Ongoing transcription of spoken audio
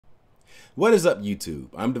What is up, YouTube?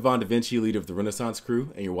 I'm Devon DaVinci, leader of the Renaissance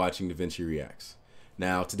Crew, and you're watching DaVinci Reacts.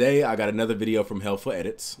 Now, today I got another video from Helpful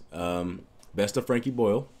Edits, Best of Frankie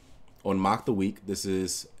Boyle, on Mock the Week. This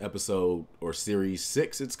is episode, or series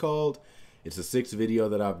 6 it's called. It's the 6th video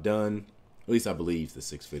that I've done, at least I believe the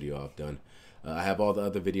 6th video I've done. I have all the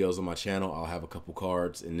other videos on my channel. I'll have a couple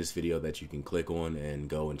cards in this video that you can click on and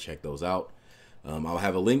go and check those out. I'll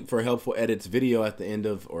have a link for Helpful Edits video at the end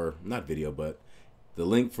of, or not video, but the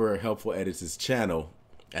link for Helpful Edits' channel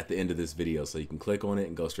at the end of this video. So you can click on it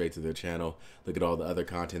and go straight to their channel, look at all the other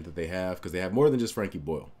content that they have, because they have more than just Frankie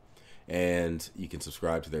Boyle. And you can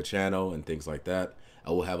subscribe to their channel and things like that.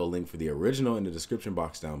 I will have a link for the original in the description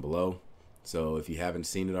box down below. So if you haven't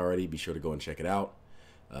seen it already, be sure to go and check it out.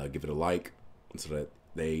 Give it a like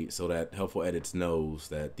so that Helpful Edits knows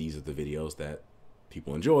that these are the videos that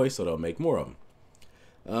people enjoy, so they'll make more of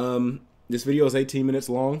them. This video is 18 minutes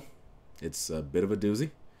long. It's a bit of a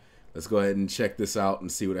doozy. Let's go ahead and check this out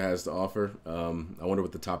and see what it has to offer. I wonder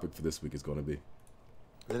what the topic for this week is going to be.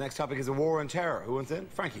 The next topic is a war on terror. Who wants in?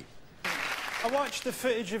 Frankie. I watched the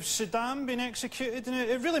footage of Saddam being executed, and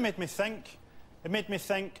it really made me think. It made me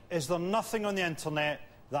think, is there nothing on the internet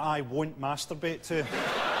that I won't masturbate to?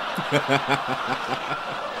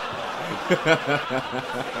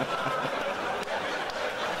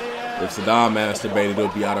 If Saddam masturbated, it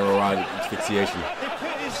would be autoerotic asphyxiation.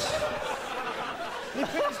 They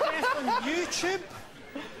put his death on YouTube.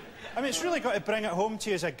 I mean, it's really got to bring it home to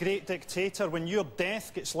you as a great dictator when your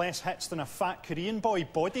death gets less hits than a fat Korean boy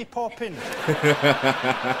body popping.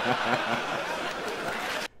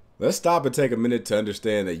 Let's stop and take a minute to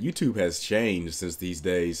understand that YouTube has changed since these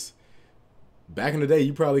days. Back in the day,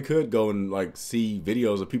 you probably could go and see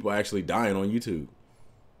videos of people actually dying on YouTube.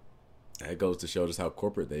 That goes to show just how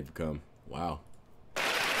corporate they've become. Wow.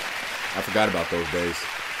 I forgot about those days.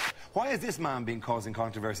 Why is this man being causing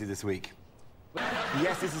controversy this week?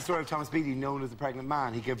 Yes, this is the story of Thomas Beatty, known as the pregnant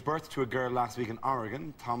man. He gave birth to a girl last week in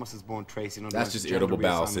Oregon. Thomas is born Tracy. That's just irritable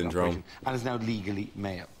bowel syndrome. And is now legally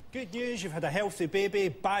male. Good news, you've had a healthy baby.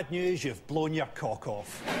 Bad news, you've blown your cock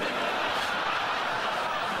off.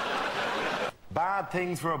 Bad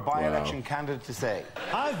things for a by-election candidate to say.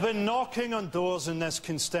 I've been knocking on doors in this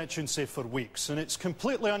constituency for weeks, and it's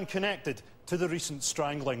completely unconnected to the recent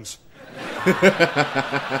stranglings.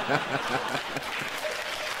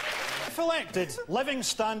 If elected, living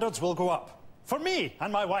standards will go up. For me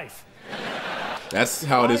and my wife. That's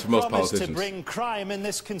how it is for most politicians. I promise to bring crime in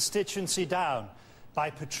this constituency down by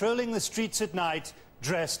patrolling the streets at night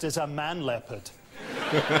dressed as a man leopard.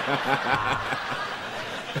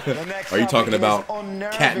 Are you talking about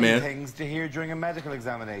Catman? Things to hear during a medical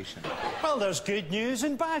examination. Well, there's good news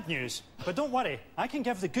and bad news. But don't worry, I can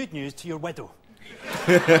give the good news to your widow.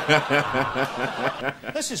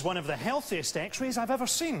 This is one of the healthiest x-rays I've ever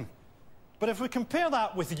seen. But if we compare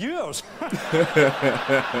that with yours...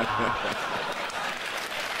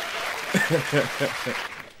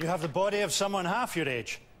 You have the body of someone half your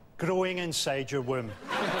age, growing inside your womb.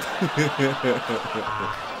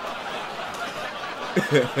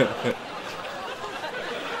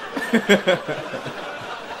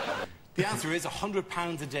 The answer is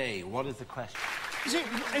 £100 a day. What is the question?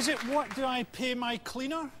 Is it what do I pay my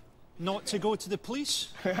cleaner? Not to go to the police?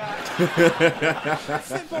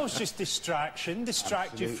 Football's just distraction.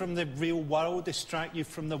 Distract you from the real world, distract you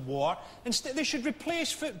from the war. Instead, they should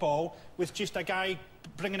replace football with just a guy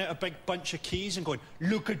bringing out a big bunch of keys and going,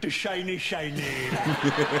 look at the shiny, shiny.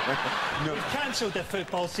 No, cancelled the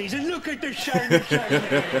football season. Look at the shiny,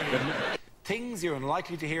 shiny. Things you're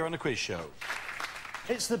unlikely to hear on a quiz show.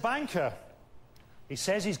 It's the banker. He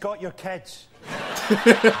says he's got your kids. You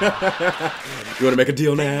want to make a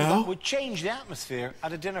deal now? That would change the atmosphere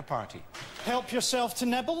at a dinner party. Help yourself to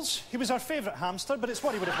Nibbles. He was our favourite hamster, but it's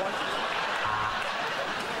what he would have wanted.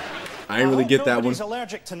 I didn't really get that one. He's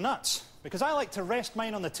allergic to nuts, because I like to rest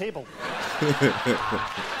mine on the table.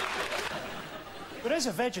 There is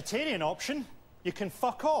a vegetarian option. You can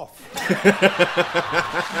fuck off.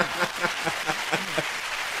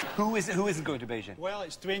 Who isn't going to Beijing? Well,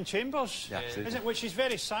 it's Dwayne Chambers, yeah, isn't it? Which is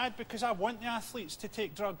very sad, because I want the athletes to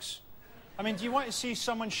take drugs. I mean, do you want to see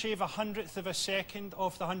someone shave 100th of a second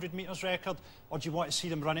off the 100 metres record, or do you want to see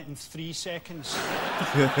them run it in 3 seconds?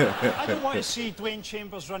 I don't want to see Dwayne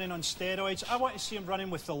Chambers running on steroids. I want to see him running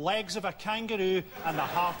with the legs of a kangaroo and the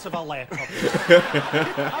heart of a leopard.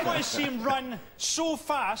 I want to see him run so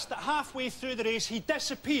fast that halfway through the race he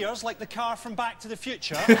disappears like the car from Back to the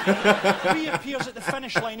Future, reappears at the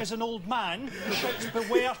finish line as an old man, shouts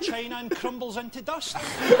 "Beware China" and crumbles into dust.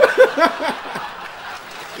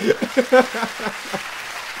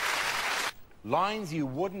 Lines you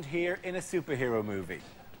wouldn't hear in a superhero movie.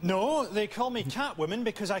 No, they call me Catwoman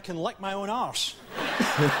because I can lick my own arse.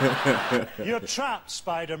 You're trapped,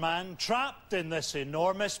 Spider-Man, trapped in this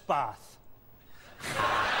enormous bath.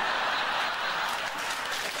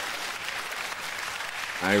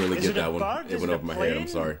 I didn't really Is get it a that one. bird? It Is went it a over my head. I'm plane?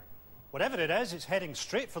 sorry. Whatever it is, it's heading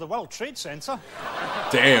straight for the World Trade Center.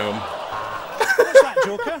 Damn. What's that,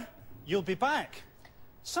 Joker? You'll be back.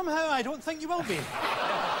 Somehow, I don't think you will be.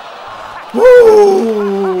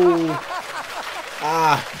 Woo!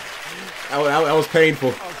 That was painful.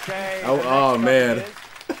 Okay. Oh man.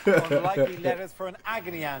 Unlikely letters for an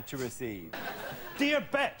agony aunt to receive. Dear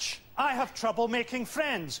bitch, I have trouble making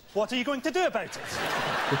friends. What are you going to do about it?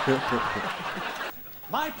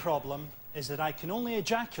 My problem is that I can only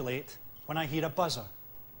ejaculate when I hear a buzzer.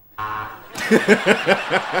 There's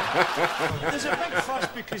a big fuss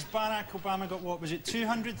because Barack Obama got, what was it,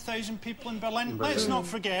 200,000 people in Berlin? Let's not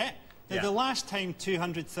forget that the last time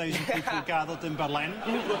 200,000 people gathered in Berlin,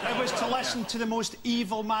 it was to listen to the most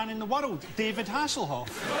evil man in the world, David Hasselhoff.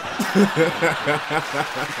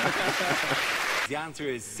 The answer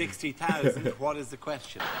is 60,000. What is the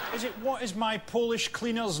question? Is it, what is my Polish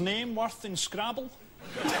cleaner's name worth in Scrabble?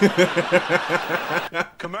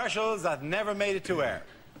 Commercials that never made it to air.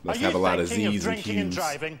 Must Are have a you lot of thinking of Z's and drinking and Q's.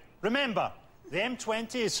 driving? Remember, the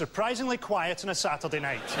M20 is surprisingly quiet on a Saturday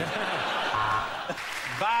night.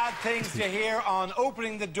 Bad things to hear on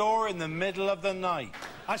opening the door in the middle of the night.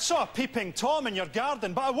 I saw a peeping Tom in your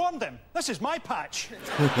garden, but I warned him. This is my patch.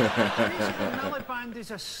 Miliband is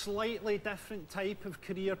a slightly different type of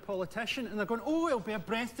career politician, and they're going, oh, it'll be a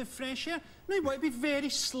breath of fresh air. No, it would be very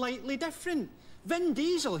slightly different. Vin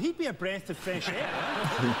Diesel, he'd be a breath of fresh air.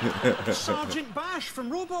 Sergeant Bash from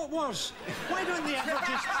Robot Wars. Why don't they ever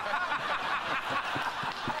just...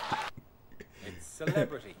 It's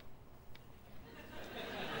celebrity.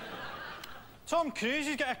 Tom Cruise,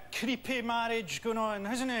 he's got a creepy marriage going on,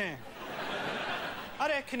 hasn't he? I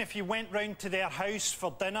reckon if you went round to their house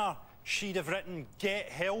for dinner, she'd have written, get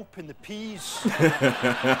help in the peas.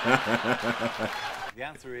 The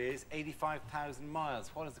answer is 85,000 miles.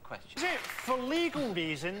 What is the question? Is it, for legal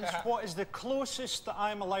reasons, what is the closest that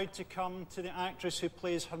I'm allowed to come to the actress who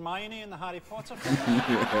plays Hermione in the Harry Potter film?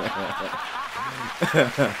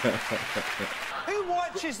 Who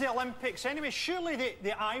watches the Olympics anyway? Surely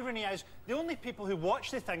the irony is the only people who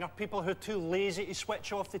watch the thing are people who are too lazy to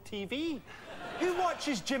switch off the TV. Who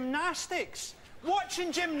watches gymnastics?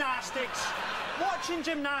 Watching gymnastics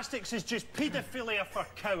is just paedophilia for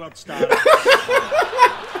cowards, darling.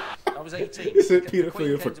 I was 18. Is it The paedophilia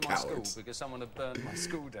Queen for came to my school cowards? because someone had burnt my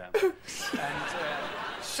school down. And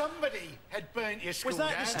Somebody had burnt your school Was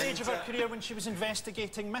that down. the stage of her career when she was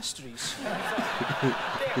investigating mysteries?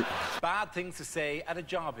 Bad things to say at a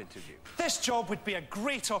job interview. This job would be a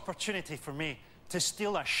great opportunity for me to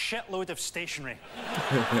steal a shitload of stationery.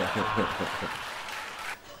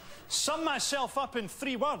 Sum myself up in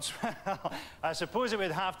 3 words. Well, I suppose it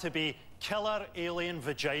would have to be killer alien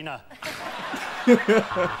vagina.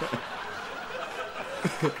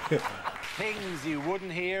 Things you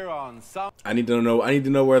wouldn't hear on some... I need to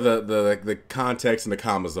know where the context and the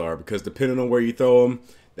commas are, because depending on where you throw them,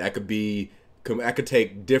 that could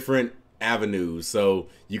take different avenues. So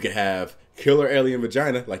you could have killer alien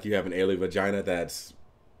vagina, like you have an alien vagina that's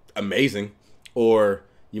amazing, or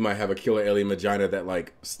you might have a killer alien vagina that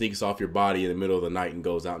like sneaks off your body in the middle of the night and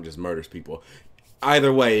goes out and just murders people.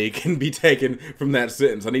 Either way, it can be taken from that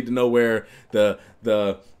sentence. I need to know where the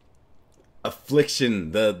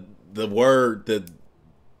affliction, the word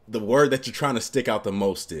that you're trying to stick out the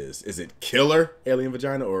most is. Is it killer alien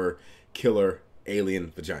vagina or killer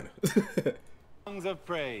alien vagina? songs of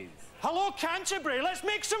praise. Hello, Canterbury, let's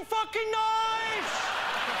make some fucking noise!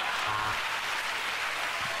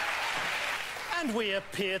 And we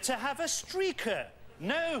appear to have a streaker.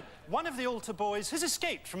 No, one of the altar boys has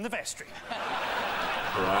escaped from the vestry.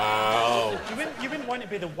 Wow. You wouldn't want to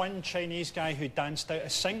be the one Chinese guy who danced out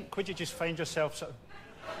of sync, would you? Just find yourself sort of...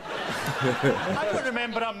 I don't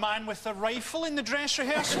remember a man with a rifle in the dress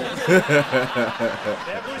rehearsal.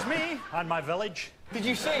 There goes me and my village. did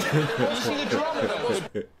you see? Did you see the drama that was?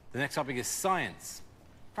 The next topic is science.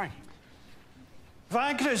 Frankie.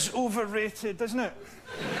 Viagra's overrated, isn't it?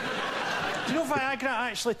 Do you know Viagra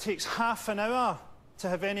actually takes half an hour to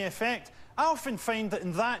have any effect? I often find that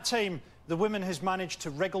in that time, the woman has managed to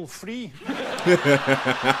wriggle free.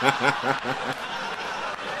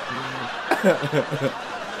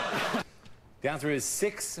 The answer is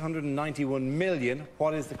 691 million.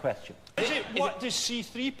 What is the question? Is it, What does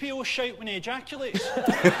C-3PO shout when he ejaculates?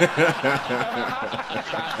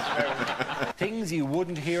 Things you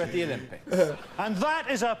wouldn't hear at the Olympics. And that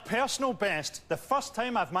is a personal best. The first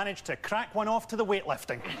time I've managed to crack one off to the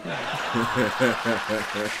weightlifting.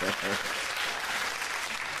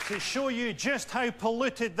 To show you just how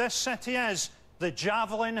polluted this city is, the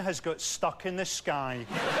javelin has got stuck in the sky.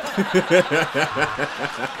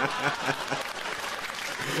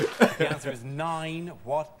 The answer is 9.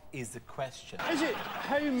 What is the question? Is it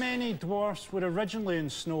how many dwarfs were originally in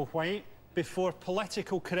Snow White before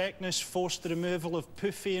political correctness forced the removal of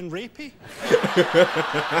Poofy and Rapey?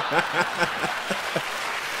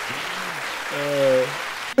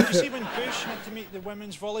 Did you see when Bush had to meet the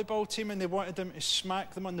women's volleyball team and they wanted him to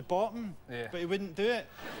smack them on the bottom, but he wouldn't do it?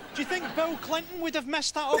 Do you think Bill Clinton would have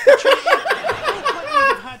missed that opportunity? Bill Clinton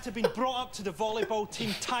would have had to have been brought up to the volleyball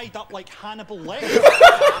team tied up like Hannibal Lecter.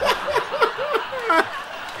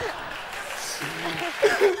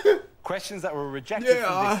 Questions that were rejected Yeah,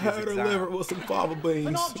 from I this year's had her exam. liver with some fava beans.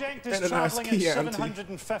 An object is and an iced travelling at Chianti.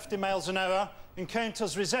 750 miles an hour,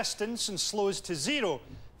 encounters resistance and slows to 0.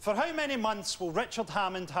 For how many months will Richard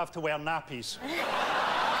Hammond have to wear nappies?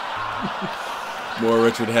 More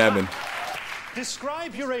Richard Hammond.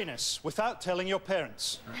 Describe Uranus without telling your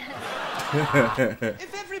parents.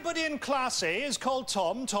 If everybody in Class A is called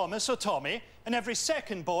Tom, Thomas or Tommy, and every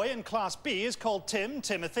second boy in Class B is called Tim,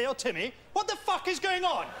 Timothy or Timmy, what the fuck is going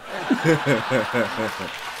on?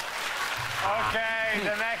 Okay,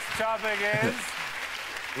 the next topic is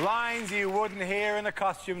lines you wouldn't hear in a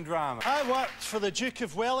costume drama. I worked for the Duke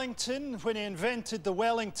of Wellington when he invented the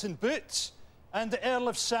Wellington boot, and the Earl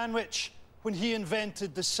of Sandwich when he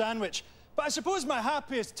invented the sandwich. But I suppose my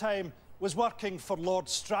happiest time was working for Lord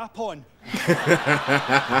Strap-on.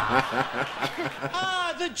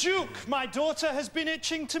 Ah, the Duke. My daughter has been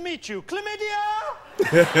itching to meet you. Chlamydia?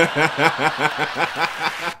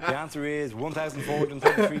 The answer is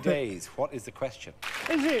 1,433 days. What is the question?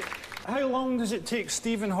 Is it? How long does it take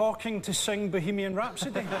Stephen Hawking to sing Bohemian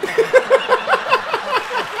Rhapsody?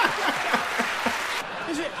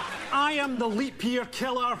 Is it? I am the leap year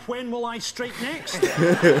killer. When will I strike next?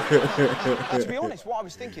 To be honest, what I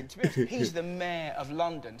was thinking, he's the mayor of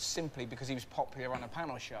London simply because he was popular on a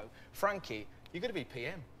panel show. Frankie, you're going to be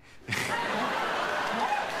PM.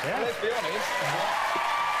 Yeah. Let's be honest.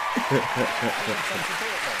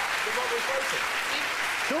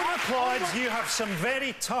 Don't applaud, you have some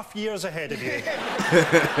very tough years ahead of you.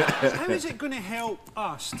 How is it going to help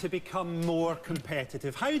us to become more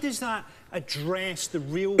competitive? How does that address the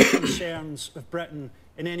real concerns of Britain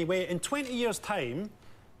in any way? In 20 years' time,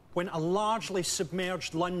 when a largely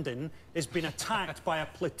submerged London is being attacked by a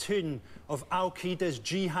platoon of Al-Qaeda's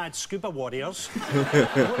jihad scuba warriors, will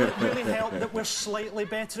it really help that we're slightly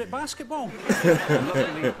better at basketball?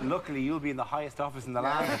 Luckily, you'll be in the highest office in the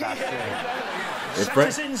land at that stage.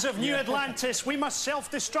 Citizens of New Atlantis, we must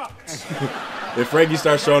self-destruct. If Frankie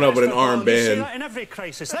starts showing up with an You say armband, that in every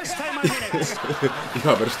crisis. This time I mean it.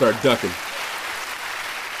 y'all better start ducking.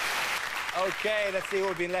 Okay, let's see what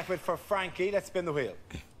we've been left with for Frankie. Let's spin the wheel.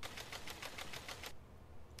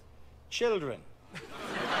 Children.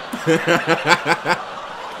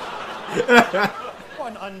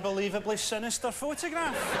 What an unbelievably sinister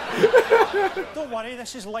photograph. Don't worry,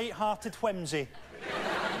 this is light-hearted whimsy.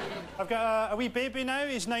 I've got a wee baby now,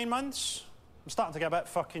 he's 9 months. I'm starting to get a bit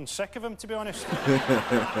fucking sick of him, to be honest.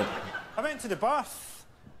 I went to the bath,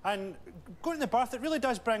 and going to the bath, it really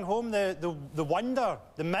does bring home the wonder,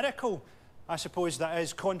 the miracle, I suppose, that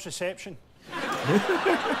is contraception.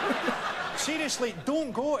 Seriously,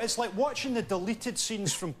 don't go. It's like watching the deleted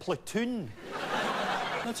scenes from Platoon.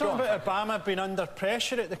 They're talking about Obama being under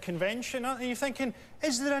pressure at the convention, aren't they? You're thinking,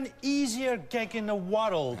 is there an easier gig in the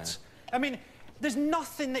world? I mean, there's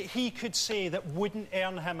nothing that he could say that wouldn't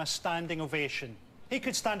earn him a standing ovation. He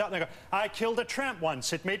could stand up and go, I killed a tramp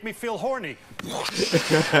once, it made me feel horny.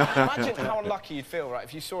 Imagine how unlucky you'd feel, right,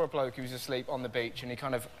 if you saw a bloke who was asleep on the beach and he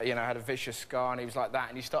kind of, you know, had a vicious scar and he was like that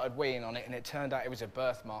and he started weeing on it and it turned out it was a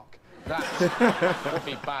birthmark. That would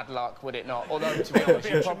be bad luck, would it not? Although, to be It would honest,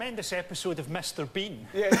 be a tremendous episode of Mr. Bean.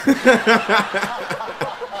 I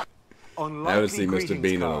haven't seen Mr.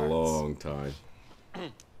 Bean in a long time.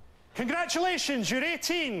 Congratulations, you're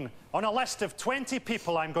 18 on a list of 20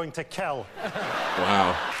 people I'm going to kill.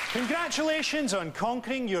 Wow. Congratulations on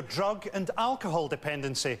conquering your drug and alcohol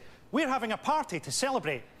dependency. We're having a party to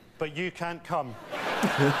celebrate, but you can't come.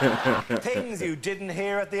 Things you didn't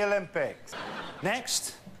hear at the Olympics.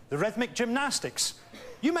 Next, the rhythmic gymnastics.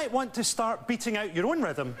 You might want to start beating out your own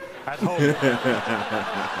rhythm at home.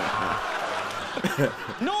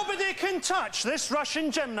 Nobody can touch this Russian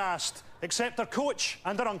gymnast except their coach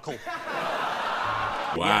and their uncle.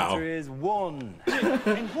 The Wow. answer is 1.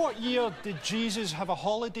 In what year did Jesus have a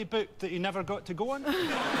holiday booked that he never got to go on? The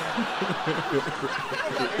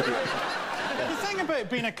thing about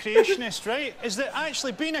being a creationist, right, is that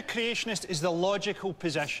actually being a creationist is the logical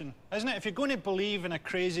position, isn't it? If you're going to believe in a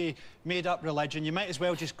crazy, made-up religion, you might as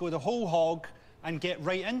well just go the whole hog and get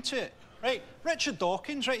right into it, right? Richard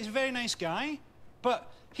Dawkins, right, he's a very nice guy,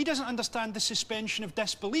 but he doesn't understand the suspension of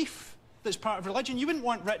disbelief that's part of religion. You wouldn't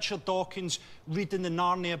want Richard Dawkins reading the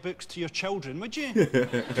Narnia books to your children, would you?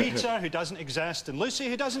 Peter, who doesn't exist, and Lucy,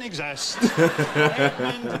 who doesn't exist.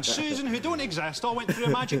 Edmund and Susan, who don't exist, all went through a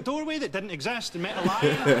magic doorway that didn't exist and met a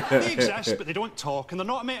lion. They exist, but they don't talk, and they're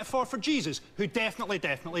not a metaphor for Jesus, who definitely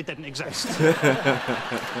didn't exist.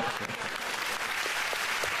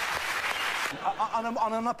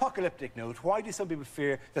 On an apocalyptic note, why do some people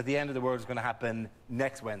fear that the end of the world is going to happen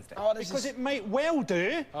next Wednesday? Oh, Because it might well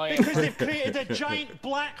do, because they've created a giant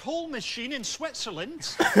black hole machine in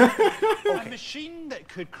Switzerland. A machine that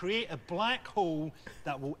could create a black hole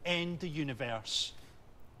that will end the universe.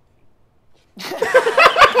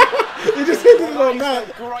 You just hit it on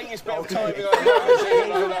that. Greatest bit of timing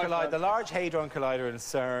I've ever The Large Hadron Collider in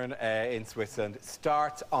CERN in Switzerland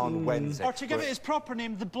starts on Wednesday. Or to give it its proper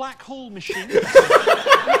name, the black hole machine.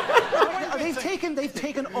 They've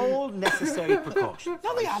taken all necessary precautions.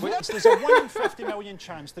 No, they haven't. There's a 1 in 50 million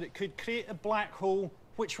chance that it could create a black hole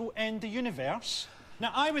which will end the universe.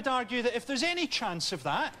 Now, I would argue that if there's any chance of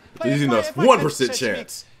that... Easy enough, if my kid 1% said to me,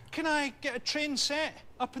 chance. Can I get a train set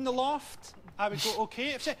up in the loft? I would go, OK.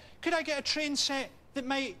 If said, could I get a train set that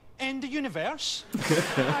might end the universe?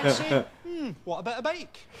 I'd say, what about a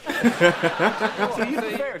bike? So you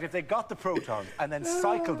prefer it if they got the protons and then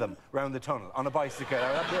cycled them round the tunnel on a bicycle?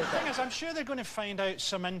 The thing is, I'm sure they're going to find out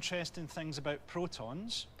some interesting things about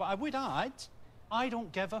protons, but I would add, I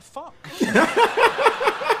don't give a fuck.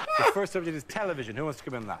 The first subject is television. Who wants to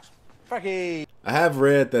come in on that? Frankie! I have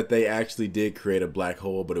read that they actually did create a black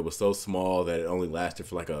hole, but it was so small that it only lasted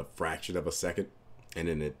for like a fraction of a second, and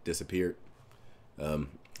then it disappeared. In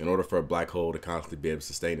order for a black hole to constantly be able to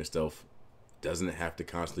sustain itself, doesn't it have to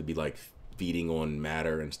constantly be like feeding on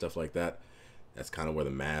matter and stuff like that? That's kind of where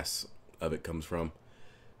the mass of it comes from.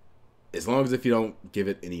 As long as if you don't give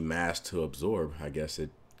it any mass to absorb, I guess it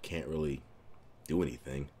can't really do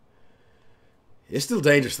anything. It's still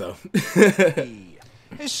dangerous though.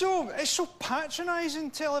 It's so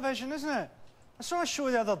patronising, television, isn't it? I saw a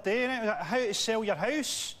show the other day, and it was like how to sell your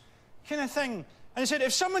house kind of thing. And it said,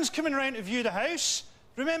 if someone's coming around to view the house,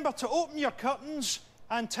 remember to open your curtains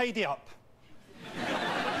and tidy up.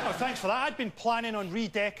 Oh, thanks for that. I'd been planning on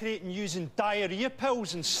redecorating using diarrhea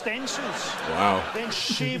pills and stencils. Wow. Then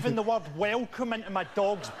shaving the word welcome into my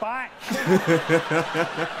dog's back.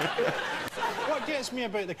 What gets me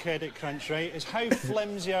about the credit crunch, right, is how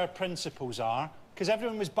flimsy our principles are. Because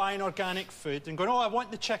everyone was buying organic food and going, oh, I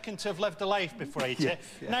want the chicken to have lived a life before I eat it.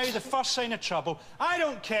 Yes. Now, the first sign of trouble, I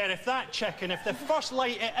don't care if that chicken, if the first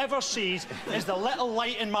light it ever sees is the little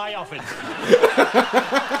light in my oven.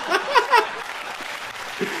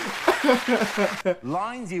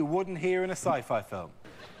 Lines you wouldn't hear in a sci-fi film.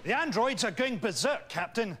 The androids are going berserk,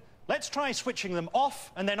 Captain. Let's try switching them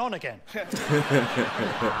off and then on again.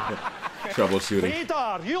 Troubleshooting.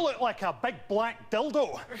 Radar, you look like a big black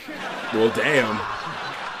dildo. Well, damn.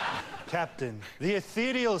 Captain, the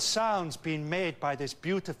ethereal sounds being made by this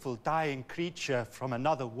beautiful dying creature from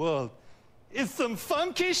another world is some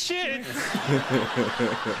funky shit.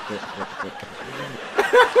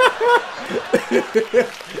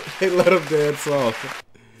 They let him dance off.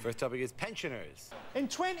 First topic is pensioners. In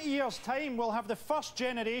 20 years' time, we'll have the first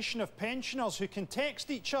generation of pensioners who can text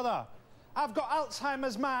each other. I've got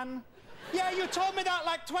Alzheimer's, man. Yeah, you told me that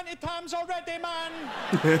like 20 times already, man.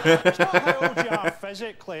 It's not how old you are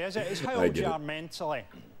physically, is it? It's how old you are mentally.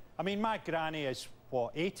 I mean, my granny is,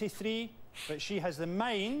 what, 83? But she has the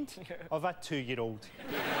mind of a 2-year-old.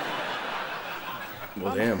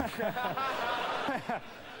 Well, damn.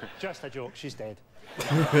 Just a joke, she's dead.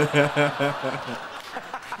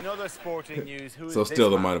 In other sporting news, who is So this still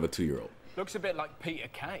the man? mind of a 2-year-old. Looks a bit like Peter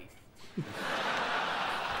Kay.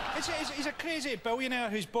 He's a crazy billionaire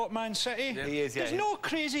who's bought Man City. Yeah. He is, yeah. There's no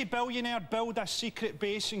crazy billionaire build a secret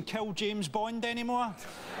base and kill James Bond anymore.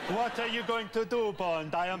 What are you going to do,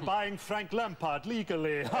 Bond? I am buying Frank Lampard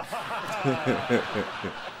legally.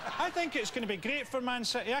 I think it's going to be great for Man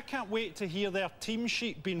City. I can't wait to hear their team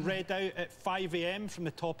sheet being read out at 5 a.m. from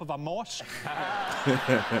the top of a mosque.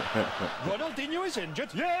 Ronaldinho is injured.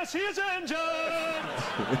 Yes, he is injured!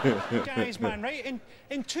 Guys, man, right?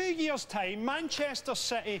 In 2 years' time, Manchester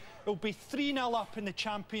City will be 3-0 up in the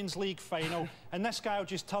Champions League final, and this guy will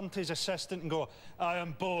just turn to his assistant and go, I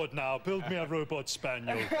am bored now. Build me a robot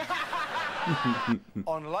spaniel.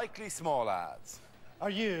 Unlikely small ads.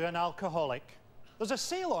 Are you an alcoholic? There's a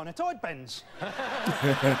sale on at Oddbins.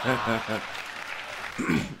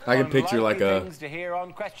 I can picture like a. Things to hear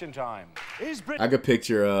on Question Time. I could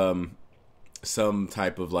picture some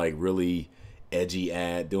type of like really edgy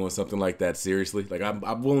ad doing something like that. Seriously, like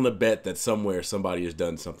I'm willing to bet that somewhere somebody has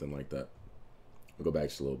done something like that. We'll go back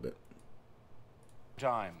just a little bit.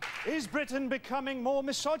 Time. Is Britain becoming more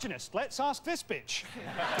misogynist? Let's ask this bitch.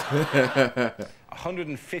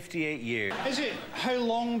 158 years. Is it how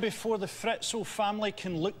long before the Fritzl family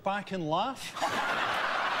can look back and laugh?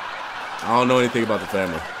 I don't know anything about the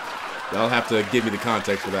family. Y'all have to give me the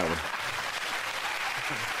context for that one.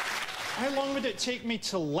 How long would it take me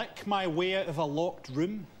to lick my way out of a locked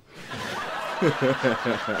room?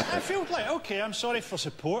 I feel like, okay, I'm sorry for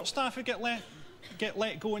support staff who get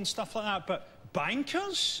let go and stuff like that, but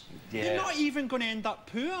bankers? Yeah. They're not even going to end up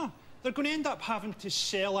poor. They're going to end up having to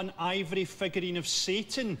sell an ivory figurine of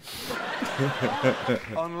Satan.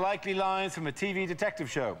 Unlikely lines from a TV detective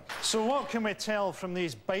show. So what can we tell from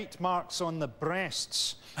these bite marks on the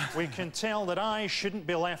breasts? We can tell that I shouldn't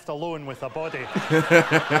be left alone with a body.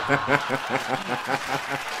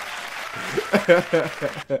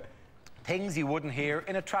 Things you wouldn't hear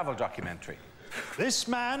in a travel documentary. This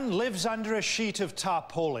man lives under a sheet of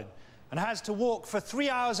tarpaulin and has to walk for 3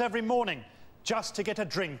 hours every morning just to get a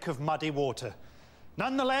drink of muddy water.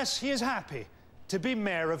 Nonetheless, he is happy to be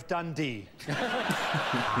Mayor of Dundee.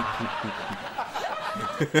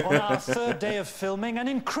 On our third day of filming, an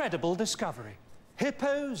incredible discovery.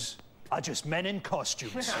 Hippos are just men in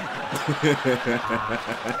costumes.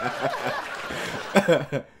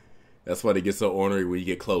 That's why they get so ornery when you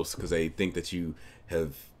get close, because they think that you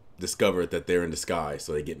have discovered that they're in disguise,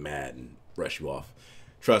 so they get mad and brush you off.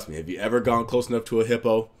 Trust me, have you ever gone close enough to a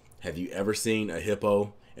hippo? Have you ever seen a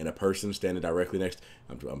hippo and a person standing directly next?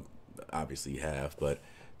 Obviously you have, but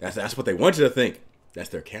that's what they want you to think. That's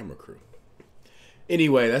their camera crew.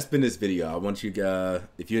 Anyway, that's been this video. I want you,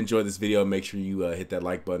 if you enjoyed this video, make sure you hit that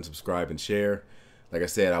like button, subscribe, and share. Like I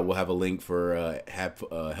said, I will have a link for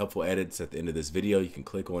helpful edits at the end of this video. You can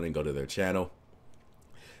click on it and go to their channel.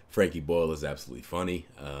 Frankie Boyle is absolutely funny.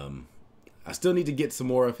 I still need to get some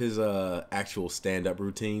more of his actual stand-up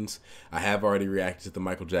routines. I have already reacted to the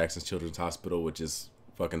Michael Jackson's Children's Hospital, which is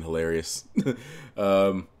fucking hilarious.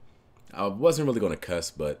 I wasn't really going to cuss,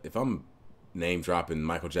 but if I'm name-dropping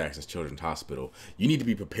Michael Jackson's Children's Hospital, you need to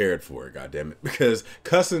be prepared for it, goddammit. Because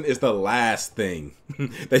cussing is the last thing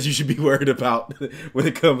that you should be worried about when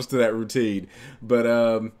it comes to that routine. But,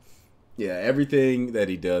 yeah, everything that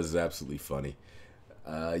he does is absolutely funny.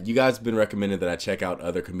 You guys have been recommending that I check out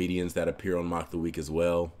other comedians that appear on Mock the Week as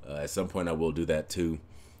well. At some point I will do that too.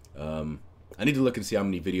 I need to look and see how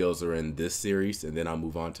many videos are in this series, and then I'll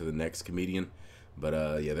move on to the next comedian.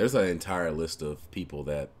 But yeah, there's an entire list of people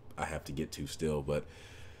that I have to get to still, but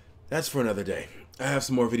that's for another day. I have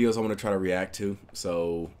some more videos I want to try to react to,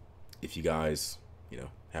 so if you guys,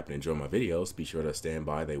 happen to enjoy my videos, be sure to stand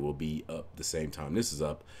by. They will be up the same time this is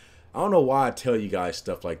up. I don't know why I tell you guys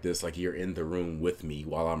stuff like this, like you're in the room with me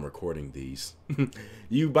while I'm recording these.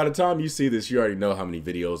 By the time you see this, you already know how many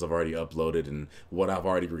videos I've already uploaded and what I've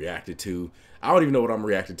already reacted to. I don't even know what I'm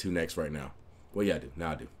reacting to next right now. Well, yeah, I do.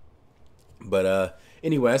 Now I do. But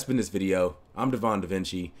anyway, that's been this video. I'm Devon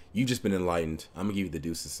DaVinci. You've just been enlightened. I'm going to give you the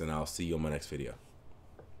deuces, and I'll see you on my next video.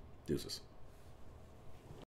 Deuces.